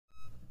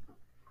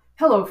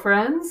Hello,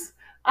 friends.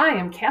 I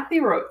am Kathy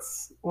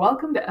Rotz.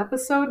 Welcome to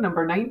episode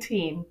number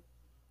 19.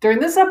 During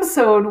this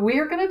episode, we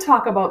are going to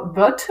talk about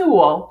the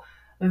tool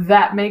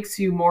that makes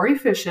you more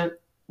efficient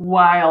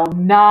while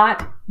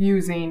not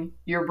using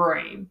your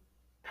brain.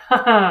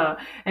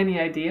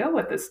 Any idea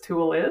what this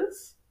tool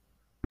is?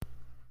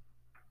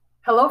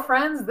 Hello,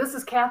 friends. This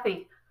is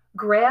Kathy.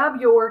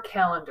 Grab your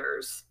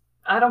calendars.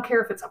 I don't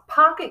care if it's a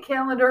pocket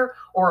calendar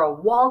or a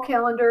wall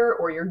calendar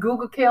or your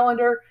Google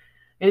Calendar.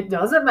 It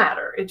doesn't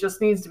matter. It just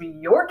needs to be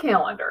your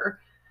calendar.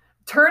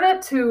 Turn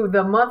it to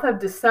the month of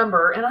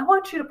December, and I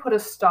want you to put a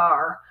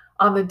star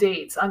on the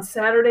dates on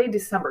Saturday,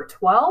 December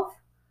 12th,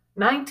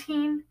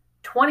 19th,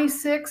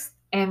 26th,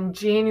 and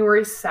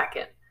January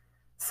 2nd.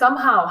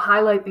 Somehow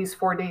highlight these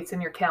 4 dates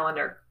in your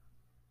calendar.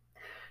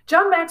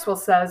 John Maxwell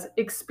says,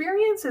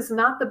 experience is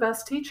not the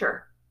best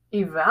teacher.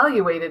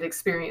 Evaluated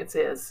experience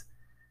is.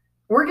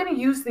 We're going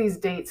to use these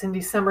dates in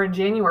December and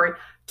January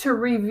to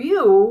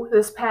review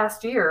this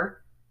past year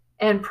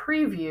and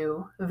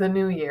preview the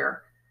new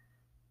year.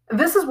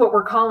 This is what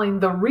we're calling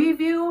the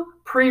Review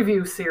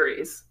Preview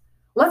series.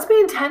 Let's be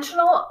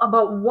intentional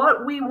about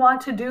what we want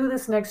to do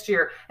this next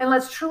year, and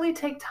let's truly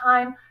take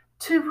time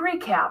to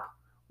recap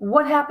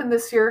what happened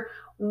this year,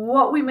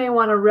 what we may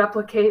want to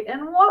replicate,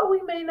 and what we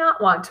may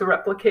not want to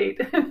replicate.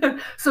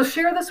 So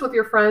share this with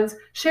your friends,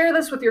 share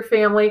this with your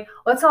family.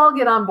 Let's all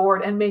get on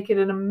board and make it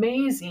an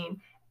amazing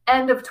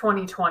end of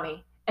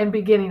 2020 and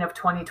beginning of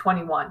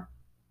 2021.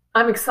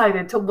 I'm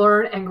excited to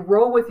learn and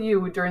grow with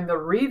you during the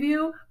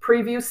Review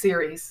Preview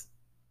series.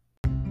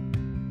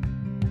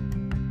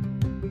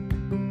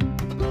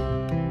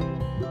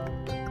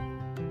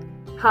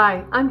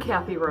 Hi, I'm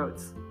Kathy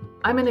Rhodes.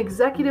 I'm an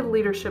executive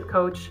leadership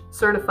coach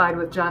certified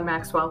with John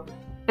Maxwell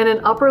and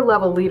an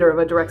upper-level leader of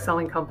a direct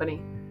selling company.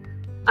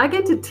 I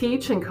get to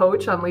teach and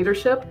coach on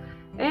leadership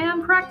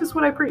and practice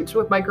what I preach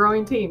with my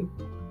growing team.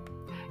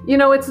 You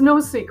know, it's no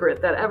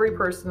secret that every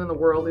person in the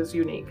world is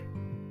unique.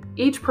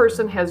 Each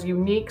person has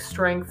unique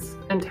strengths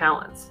and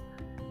talents.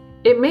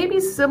 It may be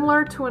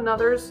similar to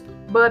another's,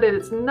 but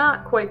it's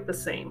not quite the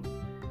same.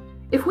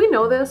 If we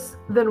know this,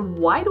 then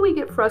why do we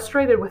get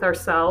frustrated with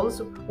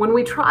ourselves when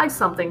we try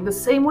something the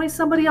same way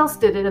somebody else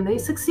did it and they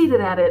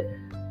succeeded at it,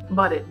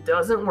 but it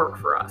doesn't work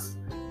for us?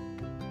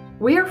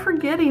 We are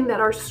forgetting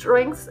that our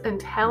strengths and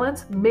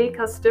talents make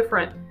us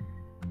different.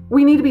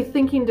 We need to be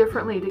thinking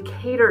differently to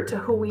cater to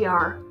who we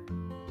are.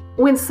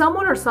 When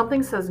someone or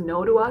something says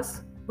no to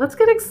us, let's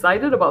get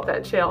excited about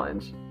that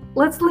challenge.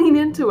 Let's lean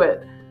into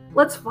it.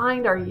 Let's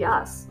find our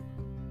yes.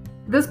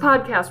 This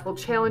podcast will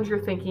challenge your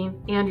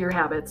thinking and your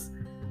habits.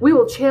 We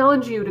will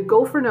challenge you to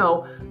go for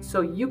no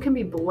so you can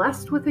be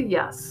blessed with a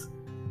yes.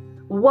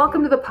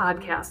 Welcome to the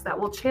podcast that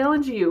will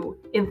challenge you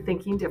in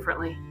thinking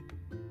differently.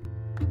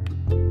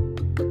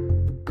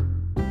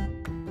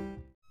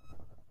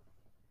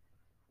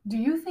 Do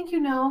you think you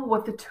know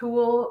what the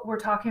tool we're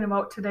talking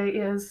about today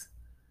is?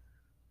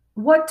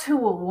 What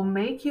tool will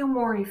make you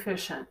more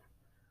efficient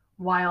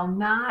while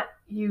not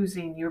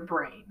using your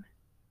brain?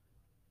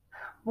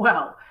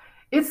 Well,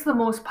 it's the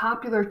most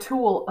popular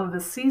tool of the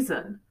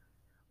season.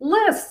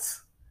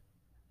 Lists.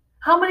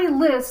 How many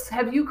lists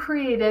have you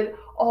created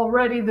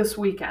already this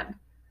weekend?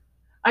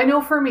 I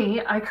know for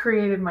me, I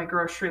created my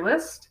grocery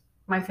list,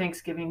 my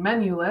Thanksgiving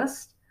menu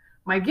list,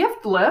 my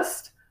gift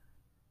list,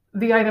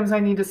 the items I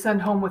need to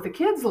send home with the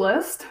kids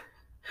list,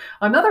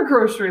 another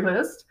grocery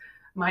list,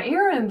 my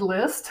errand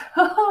list.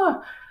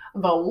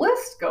 The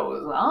list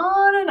goes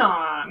on and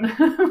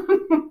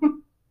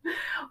on.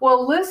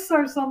 Well, lists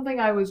are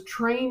something I was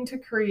trained to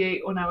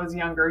create when I was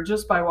younger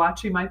just by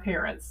watching my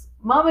parents.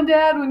 Mom and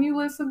Dad, when you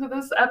listen to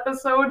this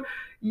episode,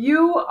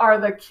 you are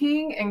the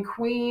king and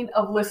queen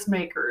of list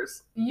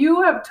makers.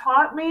 You have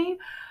taught me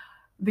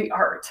the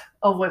art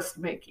of list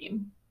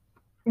making.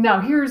 Now,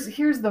 here's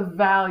the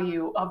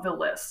value of the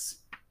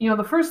lists. You know,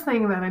 the first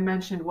thing that I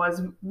mentioned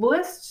was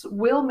lists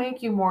will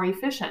make you more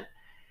efficient.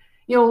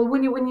 You know,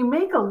 when you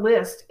make a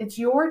list, it's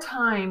your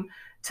time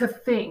to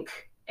think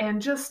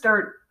and just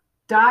start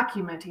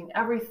documenting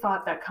every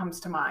thought that comes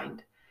to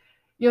mind.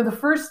 You know, the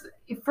first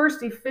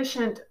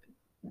efficient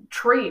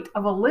trait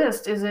of a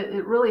list is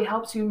it really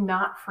helps you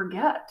not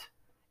forget.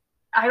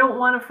 I don't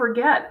want to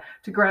forget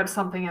to grab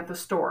something at the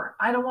store.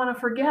 I don't want to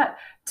forget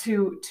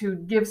to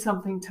give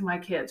something to my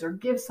kids or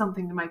give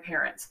something to my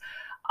parents.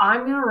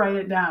 I'm going to write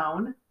it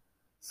down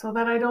so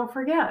that I don't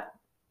forget.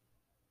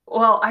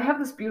 Well, I have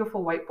this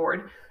beautiful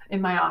whiteboard in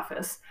my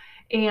office,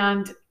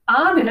 and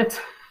on it,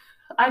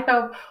 I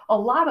have a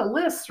lot of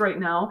lists right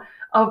now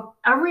of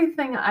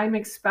everything I'm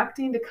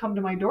expecting to come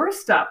to my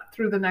doorstep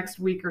through the next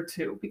week or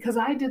two because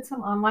I did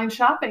some online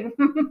shopping.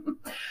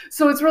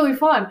 So it's really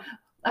fun.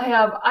 I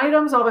have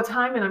items all the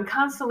time and I'm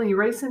constantly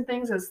erasing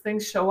things as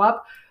things show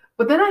up.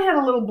 But then I had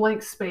a little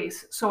blank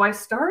space. So I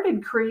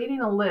started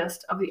creating a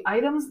list of the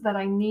items that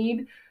I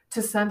need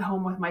to send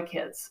home with my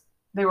kids.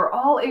 They were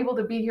all able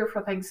to be here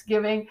for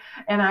Thanksgiving,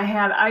 and I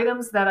had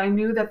items that I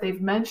knew that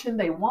they've mentioned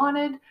they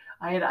wanted.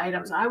 I had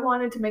items I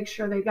wanted to make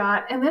sure they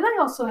got, and then I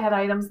also had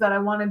items that I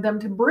wanted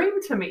them to bring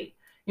to me,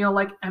 you know,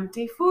 like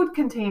empty food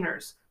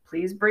containers,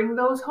 Please bring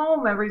those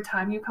home every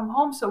time you come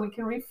home so we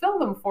can refill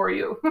them for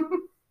you.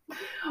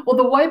 Well,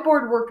 the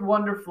whiteboard worked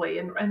wonderfully.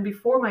 And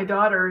before my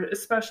daughter,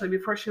 especially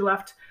before she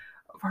left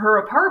her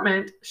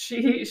apartment,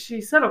 she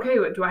said, okay,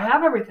 do I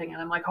have everything?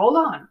 And I'm like, hold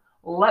on,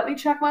 let me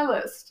check my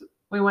list.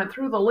 We went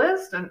through the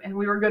list and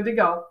we were good to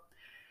go.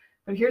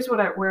 But here's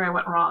where I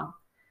went wrong.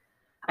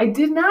 I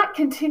did not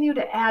continue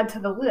to add to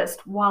the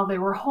list while they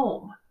were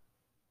home.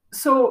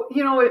 So,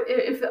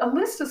 if a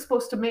list is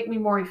supposed to make me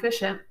more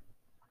efficient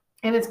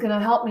and it's going to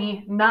help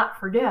me not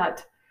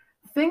forget,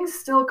 things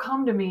still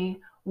come to me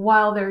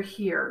while they're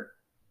here.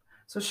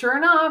 So sure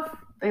enough,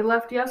 they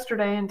left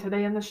yesterday, and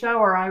today in the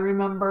shower, I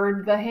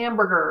remembered the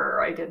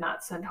hamburger I did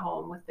not send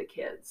home with the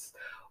kids,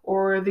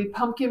 or the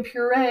pumpkin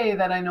puree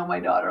that I know my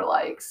daughter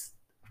likes.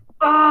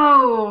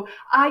 Oh,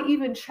 I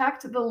even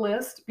checked the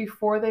list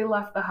before they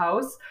left the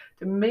house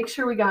to make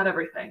sure we got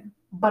everything,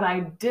 but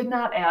I did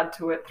not add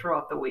to it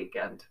throughout the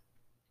weekend.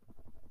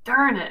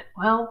 Darn it.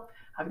 Well,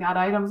 I've got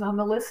items on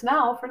the list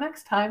now for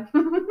next time.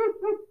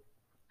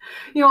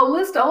 A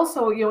list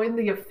also, in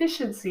the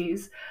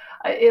efficiencies,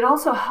 it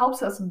also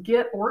helps us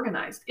get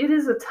organized. It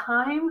is a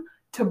time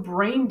to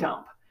brain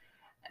dump.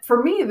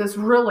 For me, this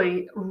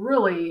really,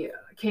 really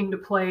came to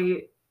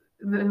play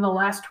in the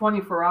last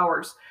 24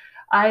 hours.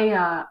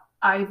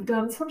 I've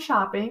done some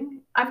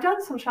shopping. I've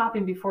done some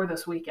shopping before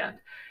this weekend.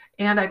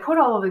 And I put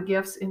all of the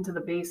gifts into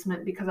the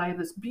basement because I have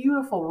this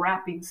beautiful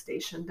wrapping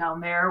station down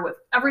there with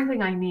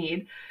everything I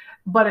need,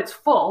 but it's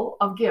full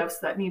of gifts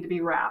that need to be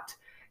wrapped.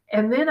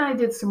 And then I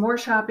did some more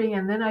shopping,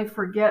 and then I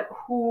forget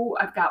who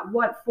I've got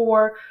what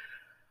for.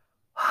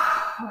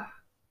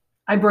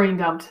 I brain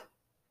dumped.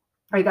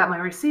 I got my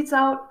receipts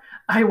out.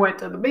 I went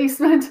to the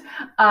basement.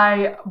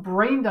 I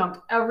brain dumped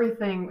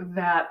everything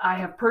that I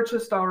have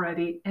purchased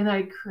already, and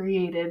I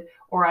created,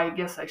 or I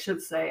guess I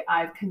should say,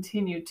 I've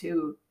continued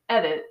to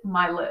edit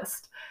my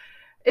list.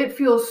 It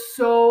feels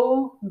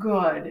so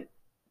good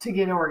to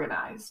get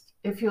organized.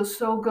 It feels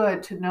so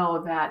good to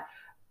know that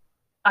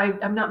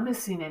I'm not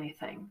missing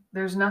anything.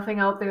 There's nothing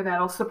out there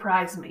that'll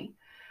surprise me.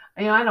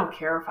 I don't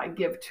care if I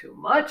give too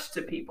much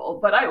to people,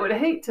 but I would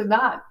hate to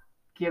not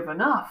give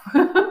enough.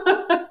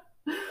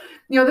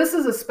 This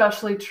is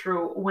especially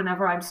true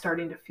whenever I'm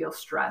starting to feel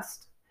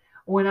stressed.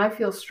 When I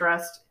feel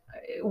stressed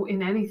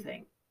in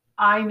anything,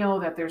 I know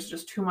that there's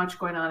just too much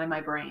going on in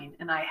my brain,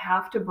 and I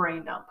have to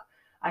brain dump.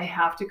 I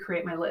have to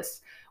create my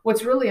list.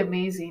 What's really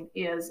amazing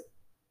is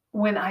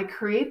when I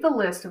create the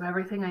list of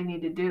everything I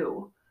need to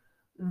do,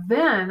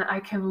 then I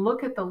can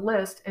look at the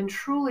list and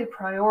truly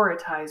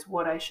prioritize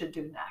what I should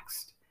do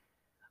next.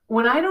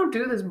 When I don't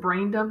do this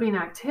brain dumping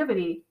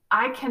activity,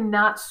 I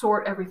cannot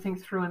sort everything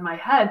through in my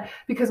head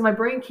because my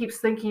brain keeps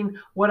thinking,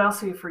 what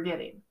else are you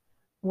forgetting?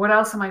 What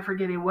else am I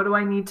forgetting? What do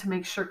I need to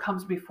make sure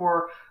comes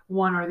before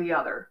one or the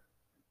other?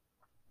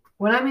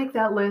 When I make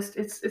that list,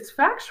 it's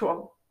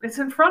factual. It's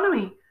in front of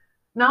me.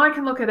 Now I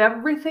can look at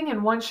everything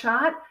in one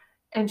shot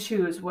and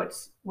choose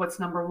what's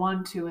number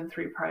 1, 2, and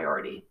 3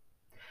 priority.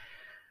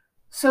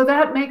 So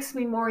that makes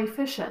me more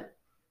efficient,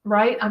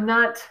 right? I'm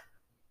not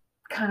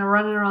kind of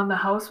running around the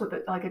house with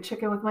it like a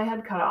chicken with my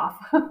head cut off.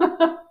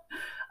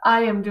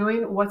 I am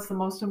doing what's the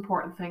most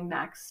important thing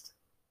next.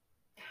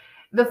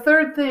 The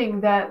third thing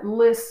that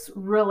lists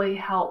really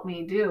help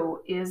me do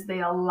is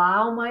they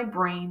allow my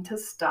brain to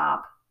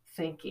stop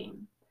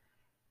thinking.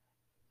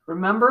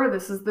 Remember,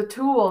 this is the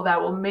tool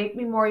that will make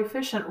me more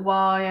efficient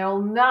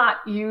while not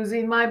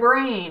using my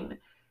brain.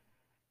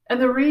 And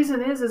the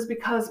reason is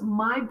because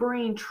my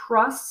brain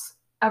trusts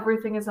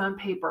everything is on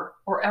paper,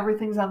 or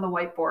everything's on the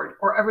whiteboard,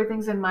 or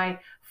everything's in my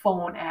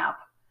phone app.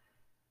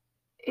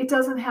 It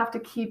doesn't have to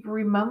keep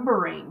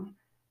remembering.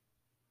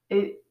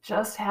 It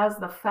just has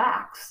the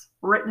facts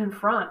written in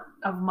front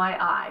of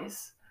my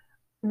eyes.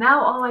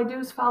 Now all I do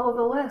is follow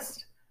the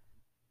list.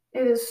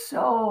 It is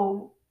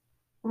so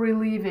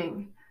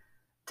relieving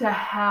to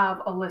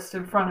have a list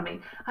in front of me.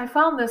 I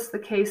found this the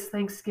case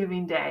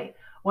Thanksgiving Day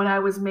when I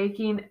was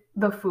making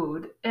the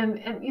food.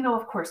 And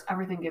of course,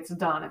 everything gets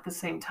done at the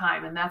same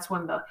time, and that's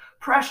when the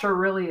pressure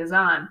really is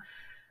on.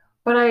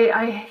 But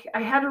I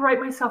had to write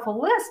myself a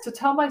list to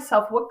tell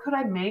myself, what could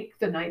I make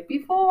the night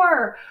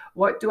before?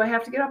 What do I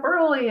have to get up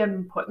early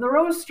and put in the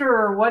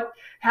roaster? What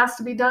has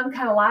to be done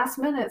kind of last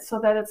minute so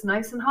that it's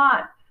nice and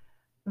hot?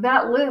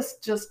 That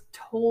list just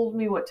told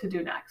me what to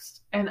do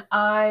next. And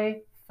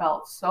I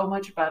felt so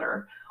much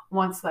better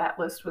once that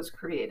list was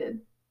created.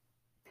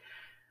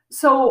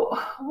 So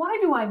why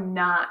do I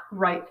not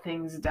write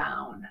things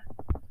down?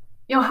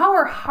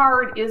 How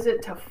hard is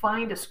it to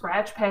find a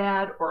scratch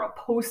pad or a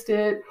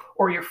Post-it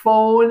or your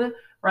phone,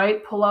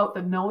 right? Pull out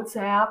the Notes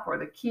app or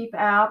the Keep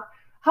app.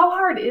 How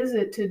hard is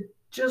it to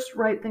just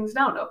write things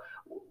down?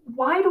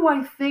 Why do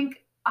I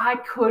think I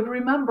could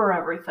remember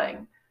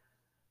everything?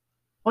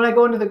 When I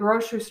go into the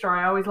grocery store,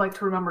 I always like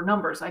to remember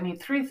numbers. I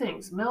need 3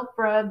 things: milk,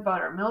 bread,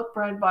 butter, milk,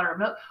 bread, butter,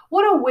 milk.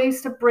 What a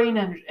waste of brain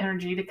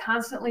energy to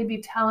constantly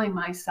be telling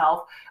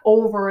myself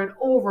over and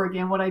over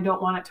again what I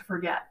don't want it to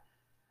forget.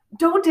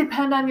 Don't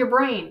depend on your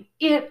brain.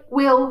 It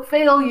will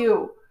fail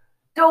you.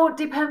 Don't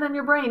depend on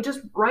your brain.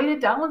 Just write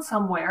it down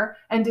somewhere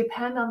and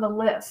depend on the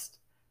list.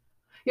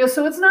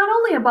 So it's not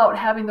only about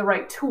having the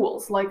right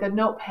tools like a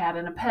notepad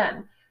and a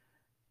pen.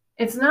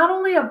 It's not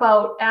only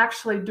about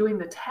actually doing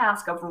the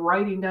task of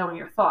writing down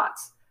your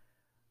thoughts,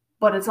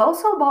 but it's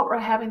also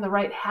about having the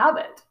right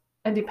habit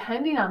and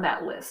depending on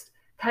that list,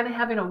 kind of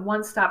having a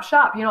one-stop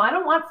shop. I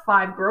don't want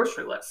 5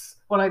 grocery lists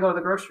when I go to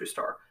the grocery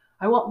store.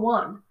 I want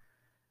one.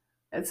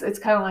 It's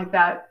kind of like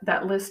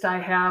that list I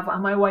have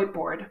on my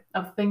whiteboard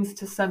of things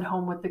to send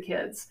home with the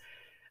kids.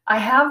 I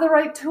have the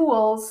right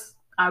tools.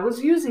 I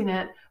was using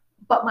it,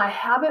 but my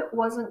habit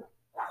wasn't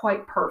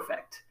quite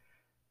perfect.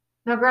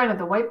 Now, granted,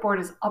 the whiteboard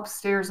is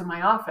upstairs in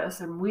my office,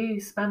 and we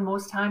spend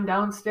most time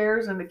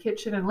downstairs in the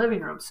kitchen and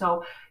living room.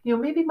 So,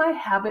 maybe my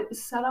habit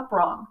is set up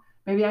wrong.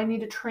 Maybe I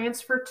need to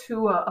transfer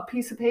to a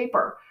piece of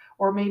paper,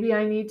 or maybe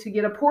I need to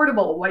get a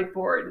portable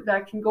whiteboard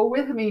that can go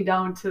with me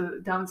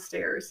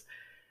downstairs.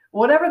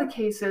 Whatever the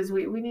case is,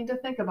 we need to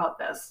think about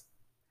this.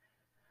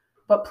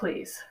 But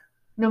please,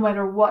 no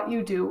matter what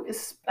you do,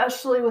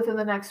 especially within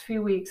the next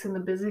few weeks in the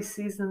busy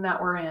season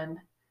that we're in,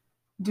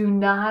 do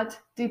not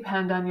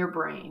depend on your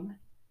brain.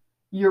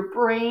 Your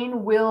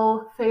brain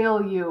will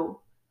fail you.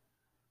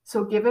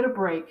 So give it a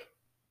break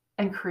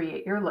and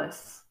create your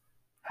lists.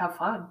 Have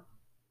fun.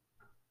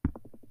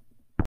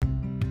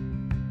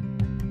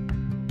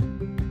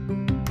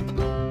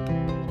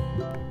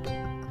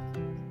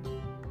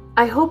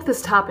 I hope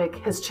this topic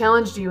has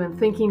challenged you in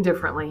thinking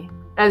differently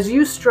as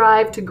you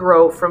strive to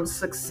grow from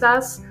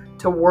success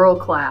to world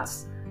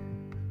class.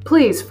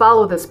 Please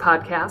follow this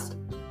podcast,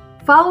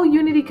 follow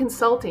Unity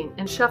Consulting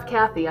and Chef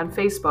Kathy on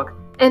Facebook,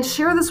 and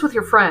share this with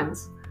your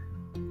friends.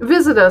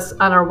 Visit us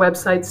on our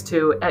websites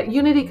too at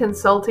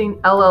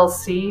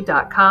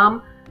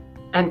unityconsultingllc.com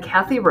and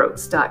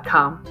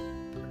kathyroats.com.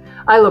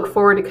 I look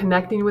forward to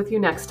connecting with you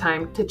next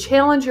time to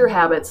challenge your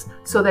habits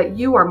so that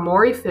you are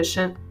more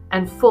efficient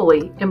and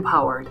fully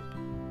empowered.